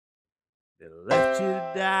They left you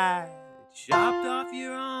to die, they chopped off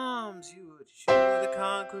your arms. You would show the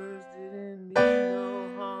conquerors didn't mean no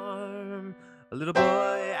harm. A little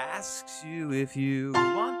boy asks you if you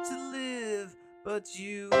want to live, but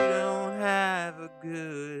you don't have a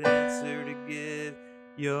good answer to give.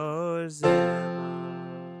 You're Zama.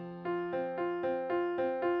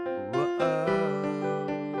 Whoa,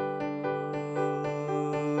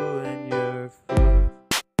 and you're fucked.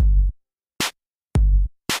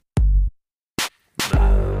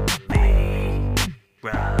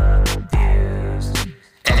 Reviews.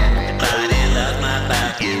 Everybody loves my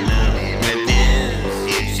fucking movie reviews.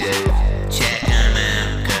 You should check them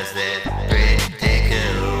out, cause they're pretty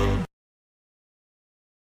cool.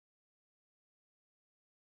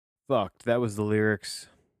 Fucked. That was the lyrics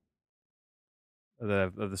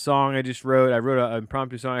of the song I just wrote. I wrote an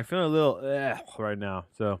impromptu song. I feel a little right now.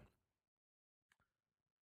 So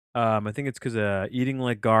I think it's because eating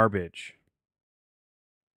like garbage.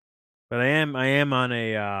 But I am on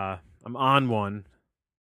I'm on one.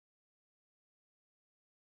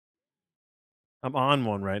 I'm on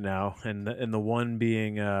one right now, and the one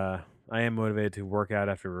being I am motivated to work out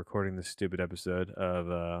after recording this stupid episode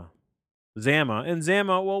of Zama. And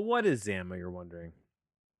Zama, well, what is Zama? You're wondering.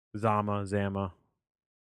 Zama.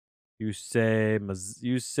 You say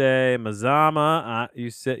Mazama. You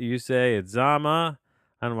say it's Zama.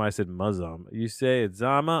 I don't know why I said Mazam. You say it's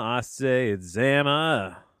Zama. I say it's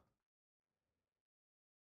Zama. I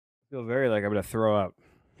feel very like I'm gonna throw up.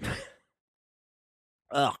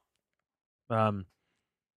 Ugh. Got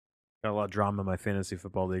a lot of drama in my fantasy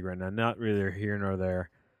football league right now. Not really here nor there.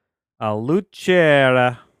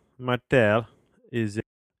 Lucera Martel is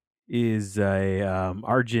a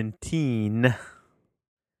Argentine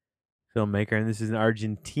filmmaker, and this is an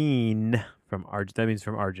Argentine that means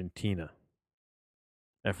from Argentina.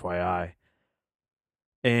 FYI.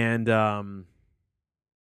 And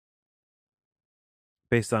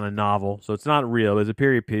based on a novel, so it's not real. It's a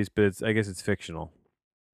period piece, but I guess it's fictional.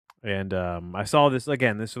 And I saw this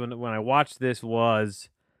again. This when I watched this was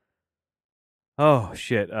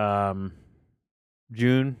shit. June.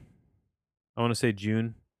 I want to say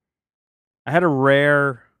June. I had a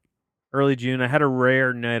rare early June. I had a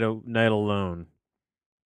rare night alone,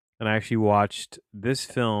 and I actually watched this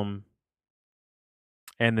film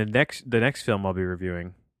and the next film I'll be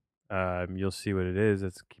reviewing. You'll see what it is.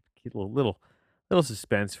 Let's keep a little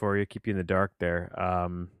suspense for you, keep you in the dark there.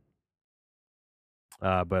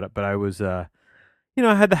 But I was I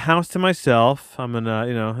had the house to myself. I'm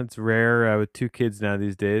gonna it's rare with 2 kids now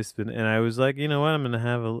these days, and I was like, you know what, I'm gonna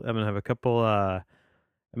have a couple I'm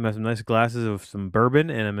gonna have some nice glasses of some bourbon,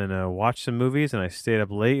 and I'm gonna watch some movies. And I stayed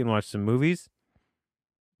up late and watched some movies.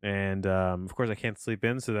 And of course I can't sleep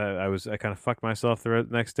in, so that I kind of fucked myself the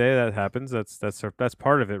next day. That happens. That's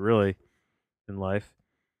part of it, really, in life.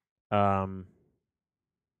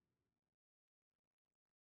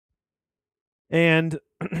 And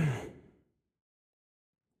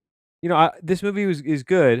this movie is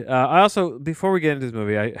good. I also, before we get into this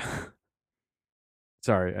movie,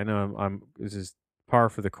 sorry, I know I'm this is par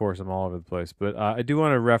for the course. I'm all over the place, but I do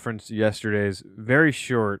want to reference yesterday's very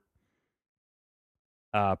short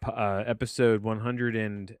episode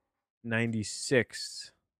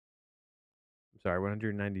 196. I'm sorry,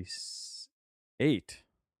 198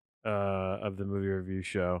 of the movie review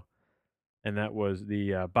show, and that was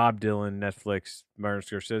the Bob Dylan Netflix Martin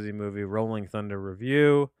Scorsese movie Rolling Thunder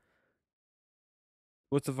review.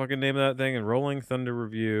 What's the fucking name of that thing? And Rolling Thunder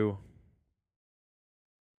review.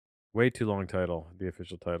 Way too long title. The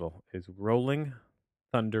official title is Rolling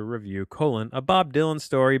Thunder Review: a Bob Dylan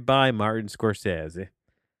story by Martin Scorsese.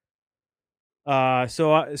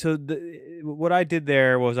 What I did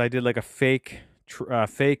there was I did like a fake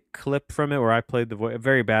clip from it where I played the voice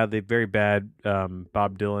very badly, very bad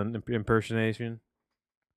Bob Dylan impersonation,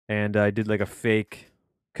 and I did like a fake,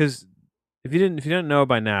 because if you don't know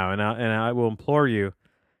by now, and I will implore you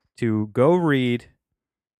to go read.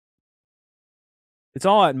 It's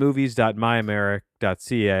all at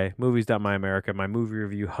movies.myamerica.ca, movies.myamerica, my movie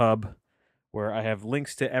review hub, where I have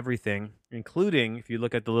links to everything, including if you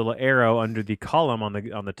look at the little arrow under the column on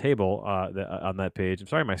the table on that page. I'm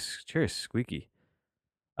sorry, my chair is squeaky.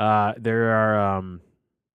 There are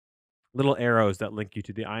little arrows that link you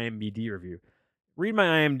to the IMDb review. Read my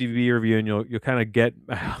IMDb review, and you'll kind of get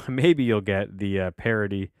maybe you'll get the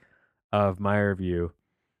parody of my review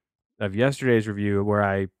of yesterday's review, where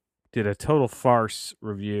I did a total farce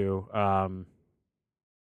review. But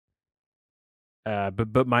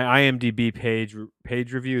my IMDb page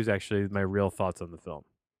review is actually my real thoughts on the film,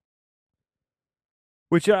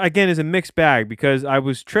 which again is a mixed bag, because I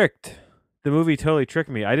was tricked the movie totally tricked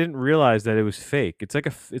me. I didn't realize that it was fake. It's like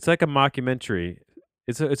a mockumentary.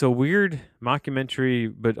 It's a weird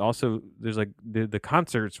mockumentary, but also there's like the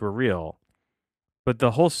concerts were real, but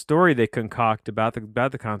the whole story they concoct about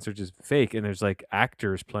the concerts is fake, and there's like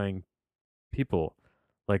actors playing people.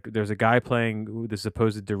 Like there's a guy playing the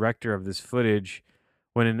supposed director of this footage,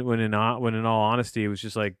 when in all honesty, it was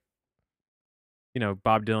just like,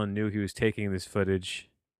 Bob Dylan knew he was taking this footage,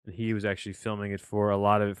 and he was actually filming it for a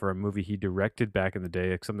lot of it for a movie he directed back in the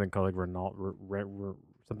day, like something called like Renault,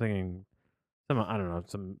 something, some I don't know,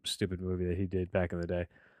 some stupid movie that he did back in the day.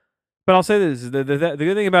 But I'll say this: the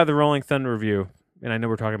good thing about the Rolling Thunder review, and I know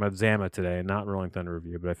we're talking about Zama today, and not Rolling Thunder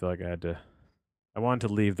review, but I feel like I wanted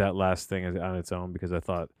to leave that last thing on its own because I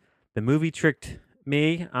thought the movie tricked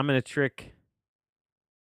me. I'm gonna trick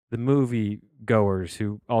the movie goers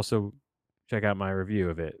who also check out my review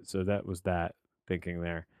of it. So that was that thinking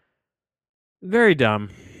there. Very dumb,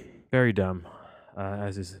 very dumb,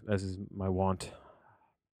 as is my wont.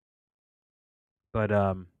 But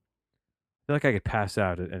I feel like I could pass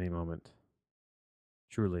out at any moment.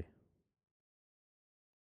 Truly.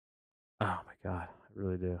 Oh my god, I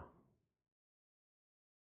really do.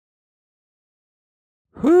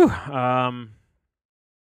 Whew.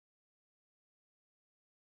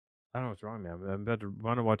 I don't know what's wrong, man. I'm about to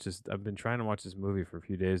want to watch this. I've been trying to watch this movie for a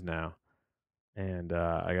few days now, and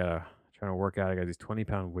I gotta trying to work out. I got these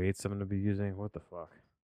 20-pound weights I'm gonna be using. What the fuck?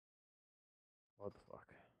 What the fuck?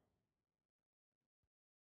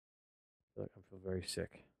 I feel very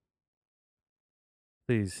sick.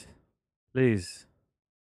 Please, please,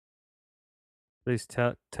 please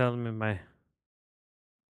tell me my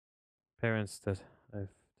parents that I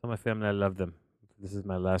tell my family I love them. This is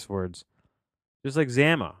my last words. Just like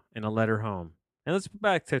Zama in A Letter Home. And let's get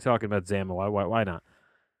back to talking about Zama. Why not?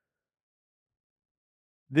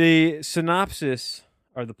 The synopsis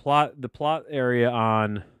or the plot area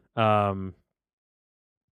on um,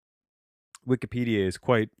 Wikipedia is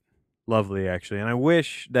quite lovely, actually. And I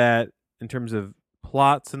wish that, in terms of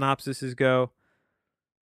plot synopsises go,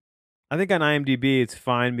 I think on IMDb it's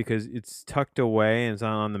fine because it's tucked away and it's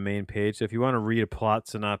not on the main page. So if you want to read a plot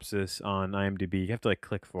synopsis on IMDb, you have to like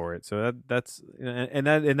click for it. So that's and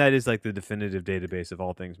that is like the definitive database of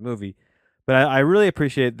all things movie. But I really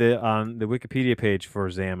appreciate that on the Wikipedia page for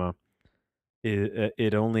Zama,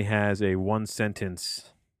 it only has a one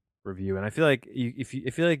sentence review, and I feel like I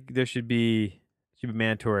feel like there should be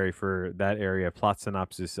mandatory for that area. Plot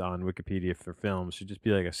synopsis on Wikipedia for films should just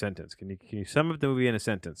be like a sentence. Can you sum up the movie in a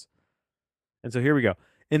sentence? And so here we go.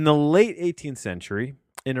 In the late 18th century,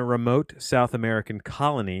 in a remote South American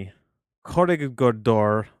colony,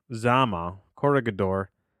 Corregidor Zama,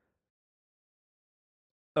 Corregidor.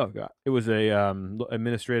 Oh god, it was a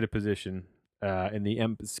administrative position in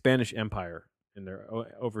the Spanish Empire, in their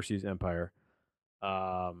overseas empire.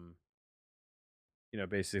 Um,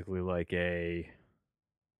 basically like a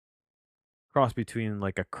cross between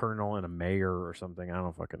like a colonel and a mayor or something. I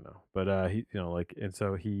don't fucking know. But he, like, and so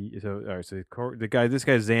all right. So this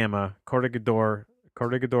guy Zama, Corregidor.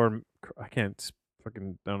 I can't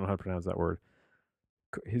fucking, I don't know how to pronounce that word.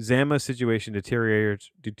 Zama's situation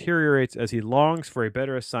deteriorates as he longs for a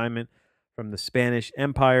better assignment from the Spanish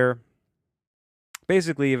Empire.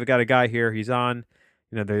 Basically, you've got a guy here. He's on.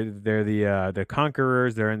 They're the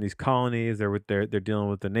conquerors. They're in these colonies. They're dealing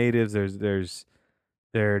with the natives.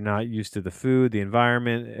 They're not used to the food, the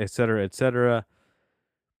environment, etc., etc.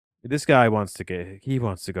 This guy wants to go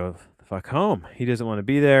the fuck home. He doesn't want to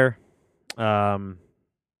be there. Um,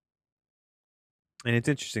 and it's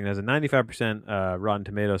interesting. There's a 95% Rotten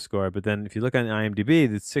Tomato score, but then if you look on IMDb,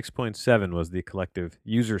 the 6.7 was the collective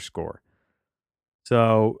user score.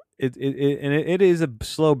 So it is a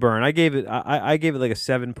slow burn. I gave it like a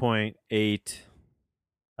 7.8,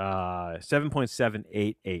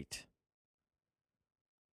 7.788.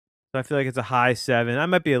 So I feel like it's a high 7. I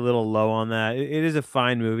might be a little low on that. It is a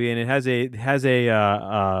fine movie, and it has a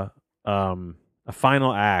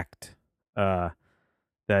final act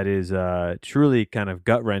that is truly kind of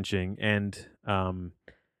gut wrenching, and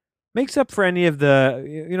makes up for any of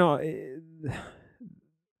the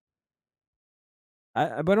but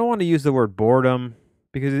I don't want to use the word boredom,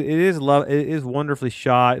 because it is love. It is wonderfully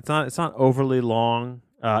shot. It's not overly long.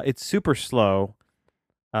 It's super slow.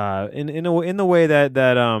 In the way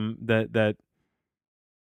that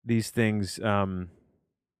these things can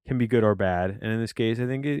be good or bad, and in this case, I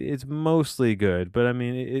think it's mostly good. But I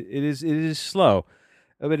mean, it is slow,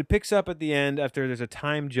 but it picks up at the end after there's a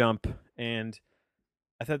time jump, and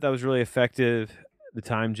I thought that was really effective. The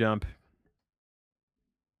time jump,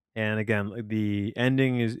 and again, like, the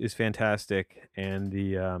ending is fantastic, and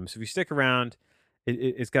the so if you stick around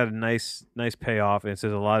it's got a nice payoff, and it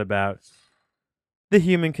says a lot about the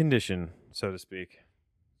human condition, so to speak.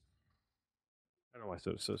 I don't know why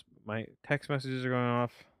so my text messages are going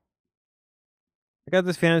off. I got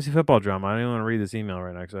this fantasy football drama. I don't even want to read this email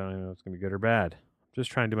right now because I don't even know if it's gonna be good or bad. I'm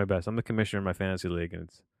just trying to do my best. I'm the commissioner of my fantasy league, and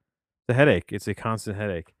it's a headache. It's a constant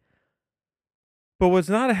headache. But what's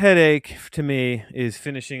not a headache to me is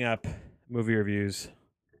finishing up movie reviews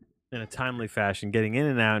in a timely fashion, getting in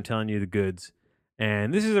and out and telling you the goods.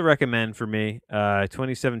 And this is a recommend for me.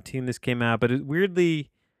 2017 this came out, but it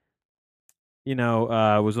weirdly, was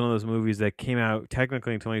one of those movies that came out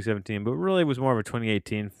technically in 2017, but really was more of a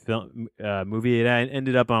 2018 film movie. It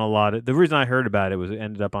ended up on a lot of the reason I heard about it was it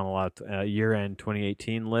ended up on a lot of year-end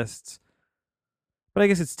 2018 lists. But I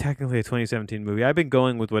guess it's technically a 2017 movie. I've been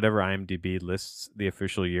going with whatever IMDb lists the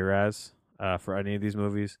official year as for any of these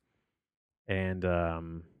movies, and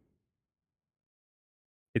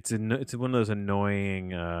it's one of those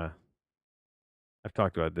annoying. I've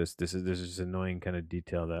talked about this. This is annoying kind of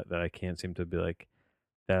detail that I can't seem to be like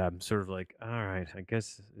that. I'm sort of like, all right, I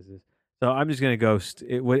guess this is. So I'm just gonna go.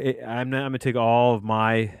 I'm gonna take all of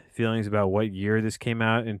my feelings about what year this came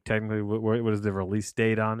out and technically what is the release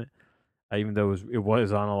date on it. Even though it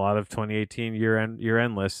was on a lot of 2018 year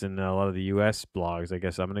end lists and a lot of the U.S. blogs. I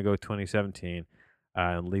guess I'm gonna go 2017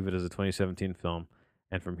 and leave it as a 2017 film.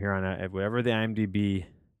 And from here on out, whatever the IMDb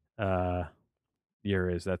uh, year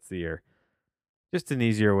is, that's the year. Just an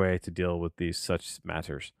easier way to deal with these such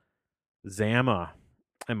matters. Zama,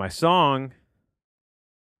 and my song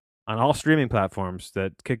on all streaming platforms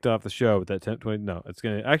that kicked off the show with that 10, 20. No, it's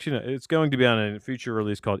gonna actually no, it's going to be on a future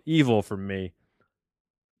release called Evil from me.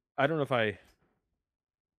 I don't know if I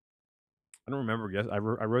don't remember. Yes, I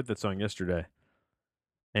wrote that song yesterday,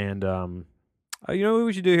 and you know what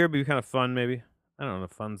we should do here? Be kind of fun, maybe. I don't know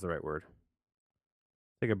if fun's the right word.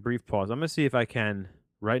 Take a brief pause. I'm gonna see if I can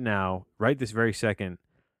right now, right this very second,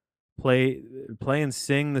 play play and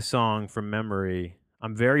sing the song from memory.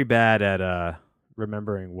 I'm very bad at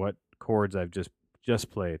remembering what chords I've just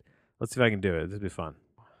played. Let's see if I can do it. This will be fun.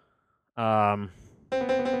 I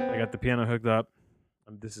got the piano hooked up.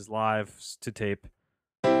 This is live to tape.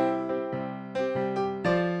 Okay,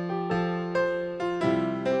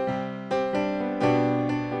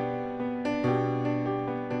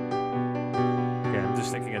 I'm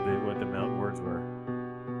just thinking of what the words were.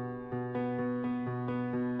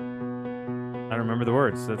 I don't remember the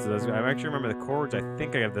words. I actually remember the chords. I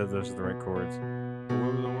think I have those are the right chords.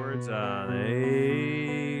 What were the words?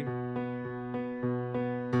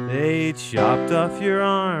 They chopped off your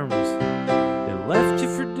arms. They left you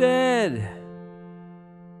for dead.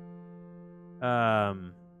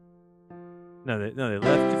 No, they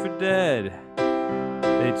left you for dead.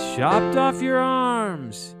 They chopped off your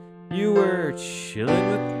arms. You were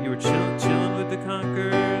chilling with the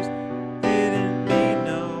conquerors. Didn't mean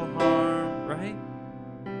no harm, right?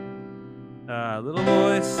 Little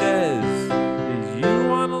boy says, "Did you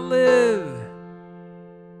wanna live?"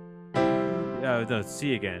 Oh, no,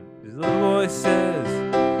 C again. This little boy says,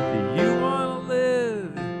 "Do you wanna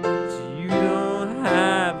live?" But you don't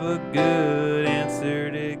have a good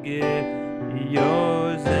answer to give.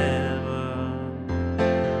 Yours, Emma.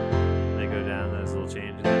 They go down those little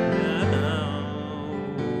changes.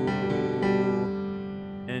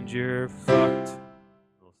 And you're fucked.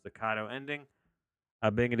 Little staccato ending.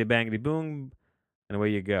 Bangity bangity boom. And away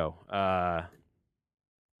you go.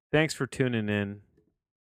 Thanks for tuning in.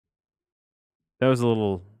 That was a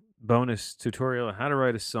little bonus tutorial on how to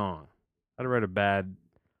write a song, how to write a bad,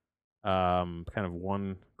 kind of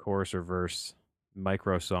one chorus or verse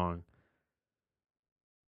micro song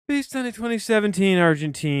based on a 2017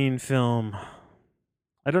 Argentine film.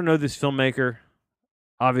 I don't know this filmmaker.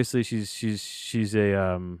 Obviously, she's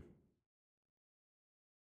a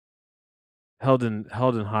held in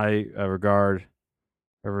high regard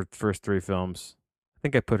of her first three films. I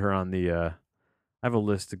think I put her on the. I have a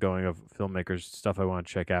list going of filmmakers stuff I want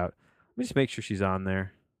to check out. Let me just make sure she's on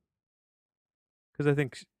there because I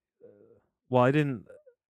think. Well, I didn't.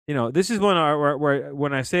 This is one where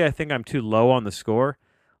when I say I think I'm too low on the score,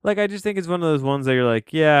 like I just think it's one of those ones that you're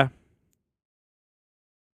like, yeah,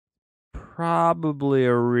 probably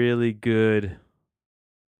a really good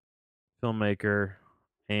filmmaker,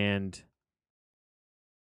 and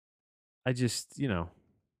I just,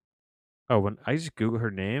 oh, when I just Googled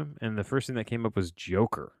her name, and the first thing that came up was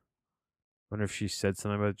Joker. Wonder if she said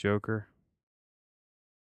something about Joker.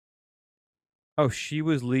 Oh, she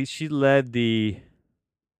led the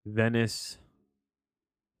Venice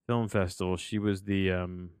Film Festival. She was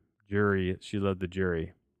the jury. She led the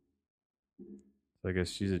jury. So I guess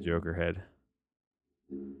she's a Joker head.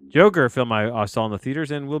 Joker film I saw in the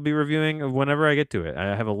theaters and will be reviewing whenever I get to it.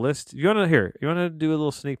 I have a list. You wanna hear? You wanna do a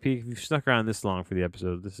little sneak peek? If you've snuck around this long for the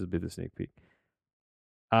episode, this will be the sneak peek.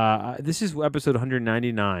 This is episode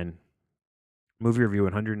 199, movie review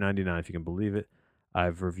 199, if you can believe it.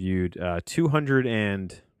 I've reviewed 200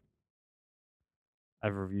 and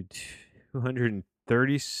I've reviewed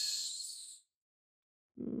 230,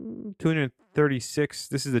 236.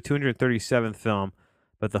 This is the 237th film,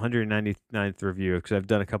 but the 199th review because I've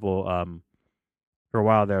done a couple. For a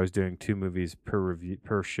while there, I was doing 2 movies per review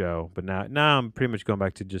per show, but now I'm pretty much going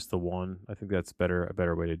back to just the one. I think that's a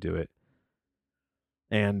better way to do it.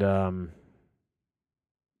 And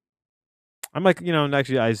I'm like,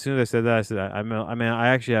 actually, as soon as I said that, I said I mean, I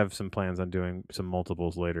actually have some plans on doing some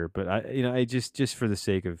multiples later, but I just for the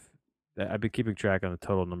sake of, I've been keeping track on the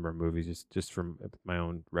total number of movies just from my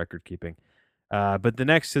own record keeping. But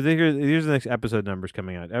here's the next episode numbers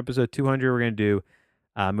coming out. Episode 200, we're gonna do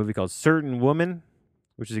a movie called Certain Woman,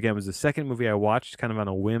 which is again was the second movie I watched kind of on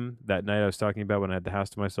a whim that night I was talking about when I had the house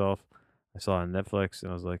to myself. I saw it on Netflix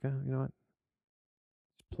and I was like, oh, you know what?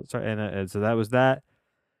 Sorry, and so that was that.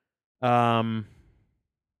 Um,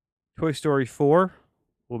 Toy Story 4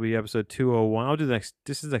 will be episode 201. I'll do the next.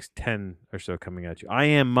 This is the next 10 or so coming at you. I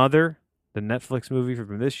Am Mother, the Netflix movie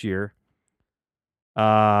from this year.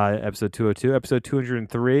 Episode 202. Episode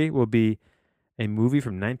 203 will be a movie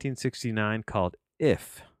from 1969 called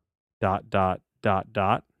If. Dot dot dot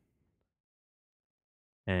dot.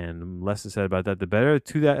 And less is said about that, the better.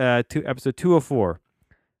 Episode 204.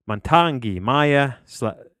 Montangi Maya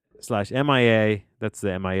slash MIA. That's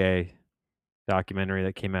the MIA documentary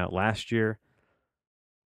that came out last year.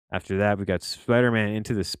 After that, we got Spider-Man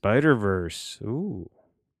Into the Spider-Verse. Ooh.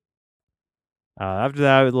 After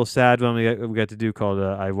that, a little sad one we got to do called,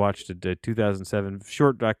 I watched a 2007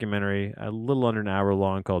 short documentary, a little under an hour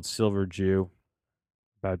long, called Silver Jew,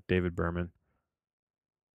 about David Berman.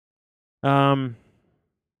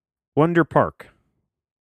 Wonder Park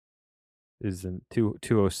is in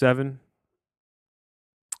 207.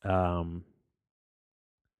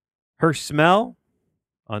 Her Smell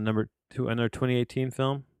on number 2, another 2018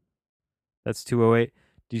 film. That's 208.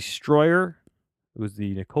 Destroyer. It was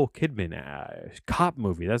the Nicole Kidman cop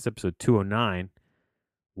movie. That's episode 209.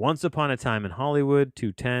 Once Upon a Time in Hollywood,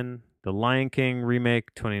 210. The Lion King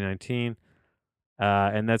remake, 2019.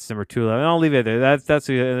 And that's number 211. I'll leave it there. That's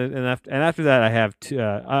and after that, I have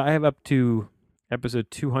up to episode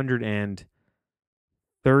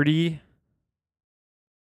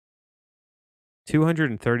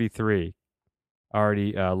 233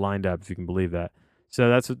 already lined up, if you can believe that. So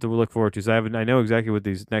that's what to look forward to. So I know exactly what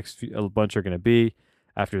these next a bunch are going to be.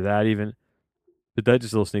 After that, even, but that's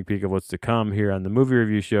just a little sneak peek of what's to come here on the movie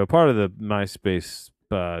review show, part of the MySpace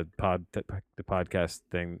the podcast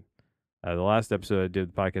thing. The last episode I did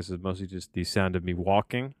the podcast was mostly just the sound of me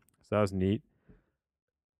walking, so that was neat.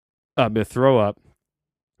 I'm gonna throw up.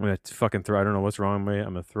 I'm gonna fucking throw. I don't know what's wrong with me.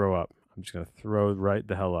 I'm gonna throw up. I'm just gonna throw right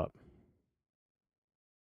the hell up.